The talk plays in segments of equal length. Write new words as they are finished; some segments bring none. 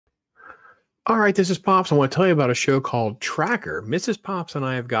All right, this is Pops. I want to tell you about a show called Tracker. Mrs. Pops and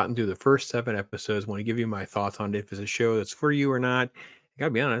I have gotten through the first 7 episodes. I want to give you my thoughts on if it's a show that's for you or not. I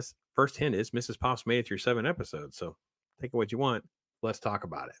gotta be honest, first hint is Mrs. Pops made it through 7 episodes. So take it what you want. Let's talk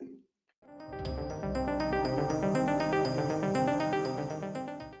about it. I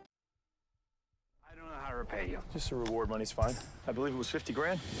don't know how to repay you. Just the reward money's fine. I believe it was 50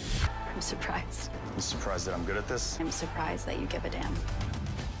 grand. I'm surprised. You surprised that I'm good at this? I'm surprised that you give a damn.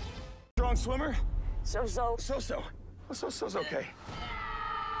 Strong swimmer? So. So-so's okay.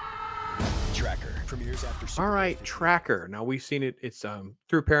 Tracker premieres after Super All Bowl right, 50. Tracker. Now we've seen it. It's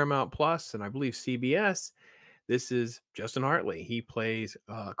through Paramount Plus and I believe CBS. This is Justin Hartley. He plays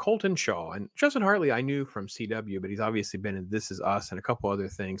Colton Shaw. And Justin Hartley I knew from CW, but he's obviously been in This Is Us and a couple other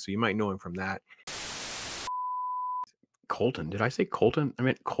things. So you might know him from that. Colton. Did I say Colton? I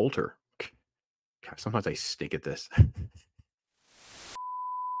meant Colter. God, sometimes I stink at this.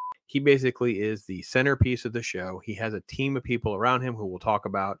 He basically is the centerpiece of the show. He has a team of people around him who we'll talk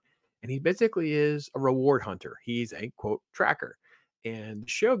about. And he basically is a reward hunter. He's a, quote, tracker. And the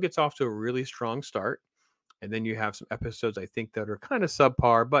show gets off to a really strong start. And then you have some episodes, I think, that are kind of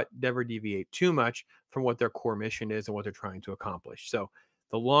subpar, but never deviate too much from what their core mission is and what they're trying to accomplish. So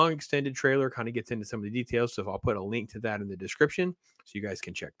the long extended trailer kind of gets into some of the details. So I'll put a link to that in the description so you guys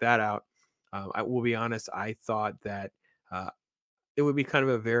can check that out. I will be honest, I thought that it would be kind of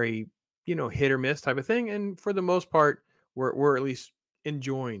a very, hit or miss type of thing. And for the most part, we're at least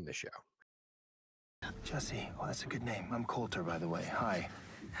enjoying the show. Jesse, oh, that's a good name. I'm Colter, by the way. Hi.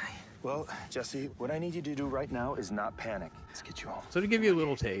 Well, Jesse, what I need you to do right now is not panic. Let's get you home. So to give you a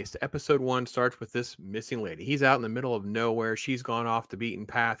little taste, episode 1 starts with this missing lady. He's out in the middle of nowhere. She's gone off the beaten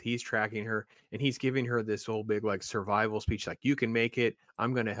path. He's tracking her and he's giving her this whole big like survival speech. Like, you can make it.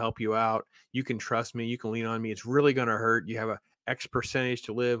 I'm going to help you out. You can trust me. You can lean on me. It's really going to hurt. You have a X percentage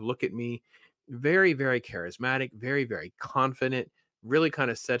to live. Look at me. Very, very charismatic, very, very confident, really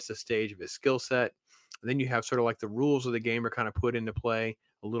kind of sets the stage of his skill set. And then you have sort of like the rules of the game are kind of put into play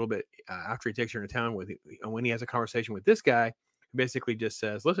a little bit after he takes her into town when he has a conversation with this guy, who basically just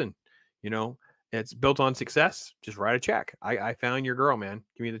says, listen, it's built on success. Just write a check. I found your girl, man.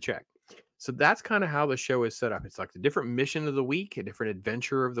 Give me the check. So that's kind of how the show is set up. It's like the different mission of the week, a different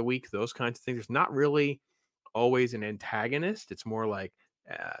adventure of the week, those kinds of things. There's not really always an antagonist. It's more like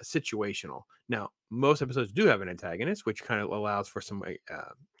situational. Now, most episodes do have an antagonist, which kind of allows for some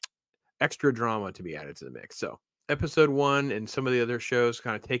extra drama to be added to the mix. So episode 1 and some of the other shows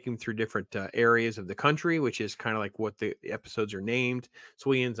kind of take him through different areas of the country, which is kind of like what the episodes are named.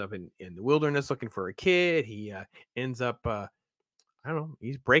 So he ends up in the wilderness looking for a kid. He ends up, I don't know,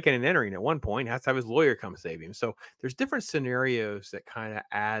 he's breaking and entering at one point, has to have his lawyer come save him. So there's different scenarios that kind of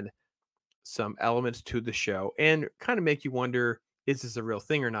add some elements to the show and kind of make you wonder, is this a real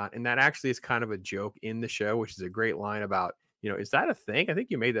thing or not? And that actually is kind of a joke in the show, which is a great line about, is that a thing? I think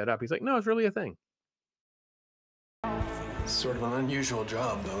you made that up. He's like, no, it's really a thing. It's sort of an unusual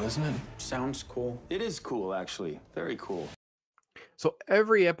job, though, isn't it? Sounds cool. It is cool, actually. Very cool. So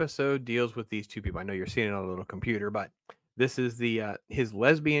every episode deals with these two people. I know you're seeing it on a little computer, but this is his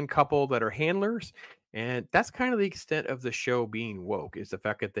lesbian couple that are handlers. And that's kind of the extent of the show being woke, is the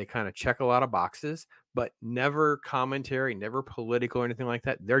fact that they kind of check a lot of boxes, but never commentary, never political or anything like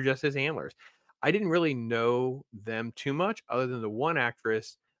that. They're just his handlers. I didn't really know them too much other than the one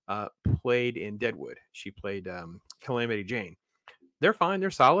actress played in Deadwood. She played Calamity Jane. They're fine.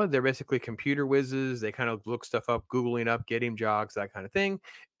 They're solid. They're basically computer whizzes. They kind of look stuff up, Googling up, get him jogs, that kind of thing.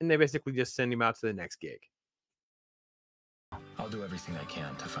 And they basically just send him out to the next gig. I'll do everything I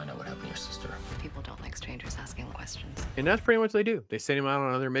can to find out what happened to your sister. People don't like strangers asking questions. And that's pretty much what they do. They send him out on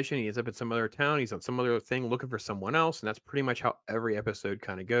another mission. He ends up in some other town. He's on some other thing looking for someone else. And that's pretty much how every episode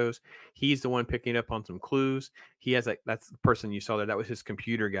kind of goes. He's the one picking up on some clues. He has that's the person you saw there. That was his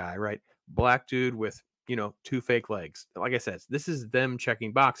computer guy, right? Black dude with, 2 fake legs. Like I said, this is them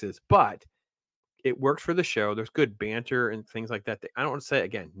checking boxes, but it works for the show. There's good banter and things like that. I don't want to say,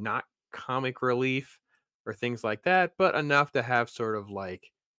 again, not comic relief or things like that, but enough to have sort of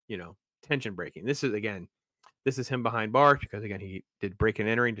like, tension breaking. This is him behind bars because, again, he did break and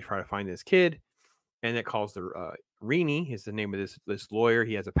entering to try to find this kid. And it calls the Rini is the name of this lawyer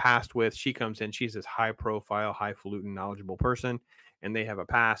he has a past with. She comes in. She's this high profile, highfalutin, knowledgeable person. And they have a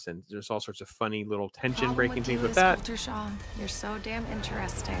past. And there's all sorts of funny little tension breaking things with that. Colter Shaw, you're so damn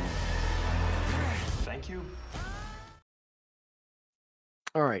interesting. Thank you.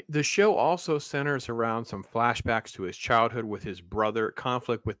 All right. The show also centers around some flashbacks to his childhood with his brother,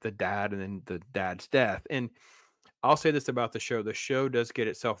 conflict with the dad, and then the dad's death. And I'll say this about the show. The show does get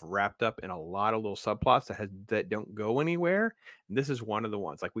itself wrapped up in a lot of little subplots that don't go anywhere. And this is one of the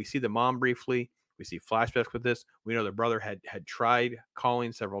ones. Like we see the mom briefly, we see flashbacks with this. We know the brother had tried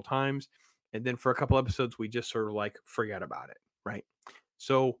calling several times, and then for a couple episodes, we just sort of like forget about it, right?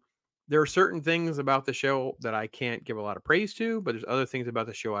 So there are certain things about the show that I can't give a lot of praise to, but there's other things about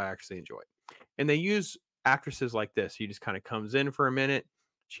the show I actually enjoy. And they use actresses like this. He just kind of comes in for a minute.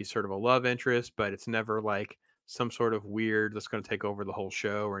 She's sort of a love interest, but it's never like some sort of weird that's going to take over the whole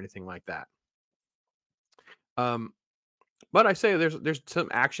show or anything like that. Um, but I say there's some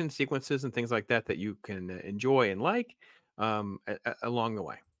action sequences and things like that that you can enjoy and like along the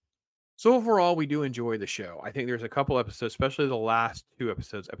way. So overall, we do enjoy the show. I think there's a couple episodes, especially the last two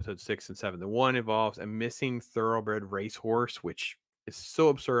episodes, episode 6 and 7. The one involves a missing thoroughbred racehorse, which is so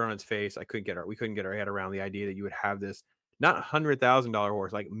absurd on its face. We couldn't get our head around the idea that you would have this not $100,000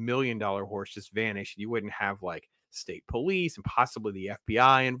 horse, like $1 million horse just vanish. You wouldn't have like state police and possibly the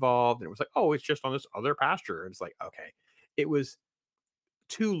FBI involved. And it was like, oh, it's just on this other pasture. And it's like, okay, it was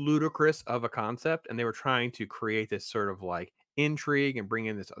too ludicrous of a concept, and they were trying to create this sort of like intrigue and bring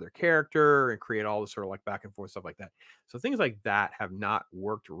in this other character and create all this sort of like back and forth stuff like that. So things like that have not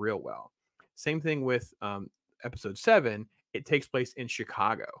worked real well. Same thing with episode 7. It takes place in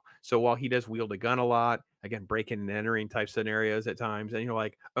Chicago. So while he does wield a gun a lot, again, breaking and entering type scenarios at times, and you're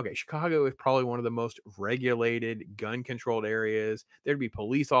like, okay, Chicago is probably one of the most regulated, gun controlled areas. There'd be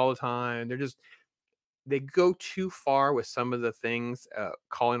police all the time. They go too far with some of the things,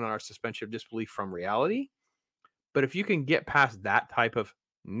 calling on our suspension of disbelief from reality. But if you can get past that type of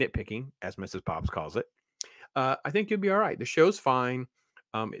nitpicking, as Mrs. Pops calls it, I think you'll be all right. The show's fine.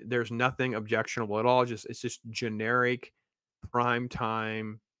 There's nothing objectionable at all. It's just generic prime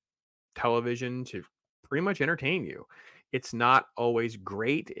time television to pretty much entertain you. It's not always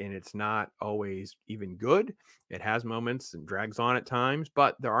great and it's not always even good. It has moments and drags on at times,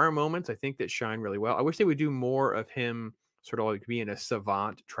 but there are moments I think that shine really well. I wish they would do more of him sort of like being a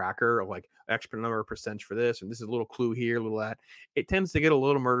savant tracker of like extra number of percents for this, and this is a little clue here, a little that. It tends to get a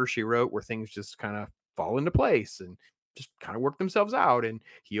little Murder She Wrote where things just kind of fall into place and just kind of work themselves out. And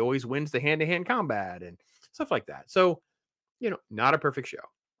he always wins the hand-to-hand combat and stuff like that. So, not a perfect show.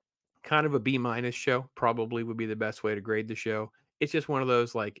 Kind of a B- show probably would be the best way to grade the show. It's just one of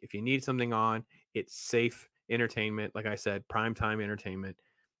those, like, if you need something on, it's safe entertainment. Like I said, primetime entertainment.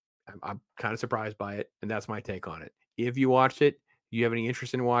 I'm kind of surprised by it, and that's my take on it. If you watched it, you have any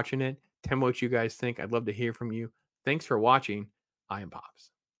interest in watching it, tell me what you guys think. I'd love to hear from you. Thanks for watching. I am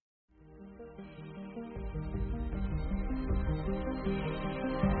Pops.